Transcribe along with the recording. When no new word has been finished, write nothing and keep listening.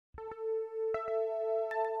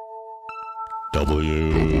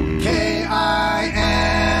W-K-I-N.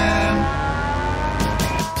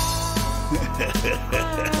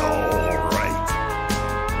 All right.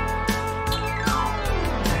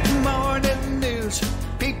 Morning news,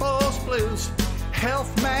 people's blues,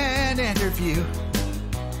 health man interview,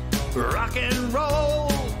 rock and roll,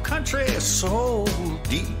 country soul,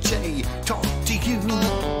 DJ talk to you.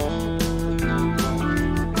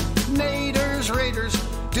 Naders, raiders,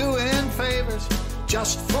 doing favors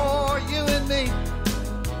just for you and me,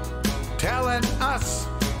 telling us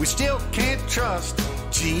we still can't trust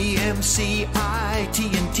GMC,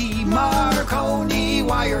 ITNT, Marconi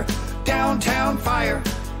wire, downtown fire,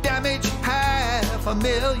 damage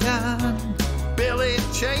 500,000. Billy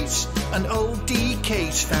Chase, an OD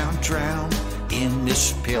case found drowned in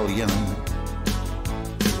this pillion.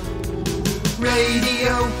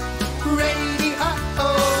 Radio, radio,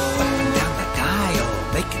 up and down the dial,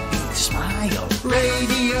 making me smile.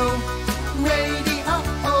 Radio, radio,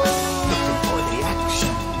 looking for the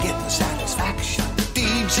action, getting satisfaction.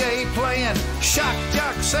 DJ playing, shock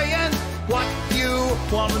jock saying what you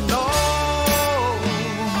want to know.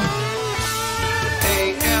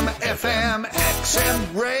 AM, FM,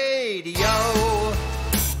 XM radio.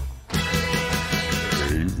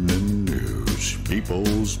 Evening news,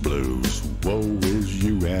 people's blues, woe is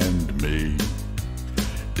you and me.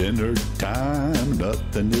 Dinner time,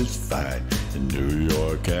 nothing is fine in New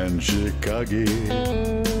York and Chicago.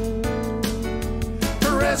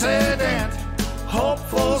 President,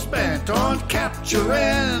 hopefuls bent on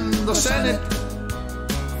capturing the Senate.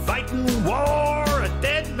 Fighting war, a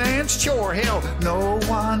dead man's chore. Hell, no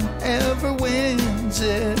one ever wins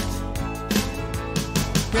it.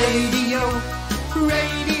 Radio,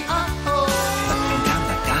 radio, up and down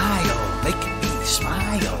the dial, making me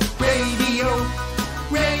smile. Radio,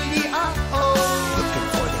 radio, looking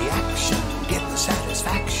for the action, getting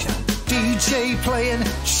satisfaction. DJ playing,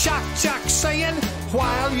 shock jock saying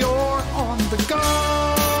while you're on the go.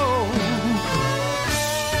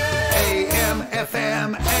 AM,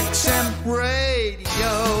 FM, XM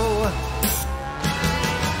radio.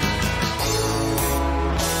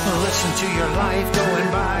 Listen to your life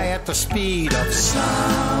going by at the speed of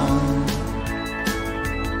sound.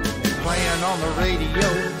 Playing on the radio,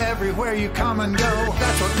 everywhere you come and go.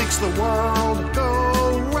 That's what makes the world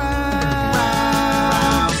go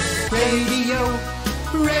round. Radio,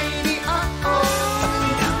 radio, up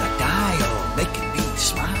and down the dial, making me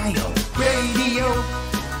smile. Radio,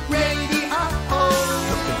 radio,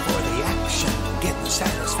 looking for the action, getting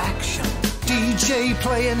satisfaction. DJ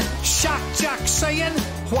playing, shock jock saying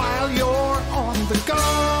while you're on the go.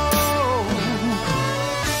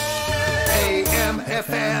 AM,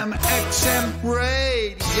 FM, XM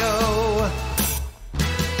radio.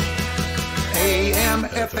 AM,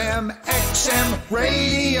 FM, XM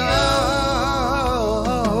radio.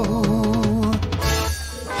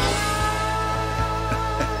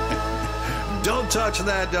 Don't touch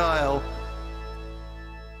that dial.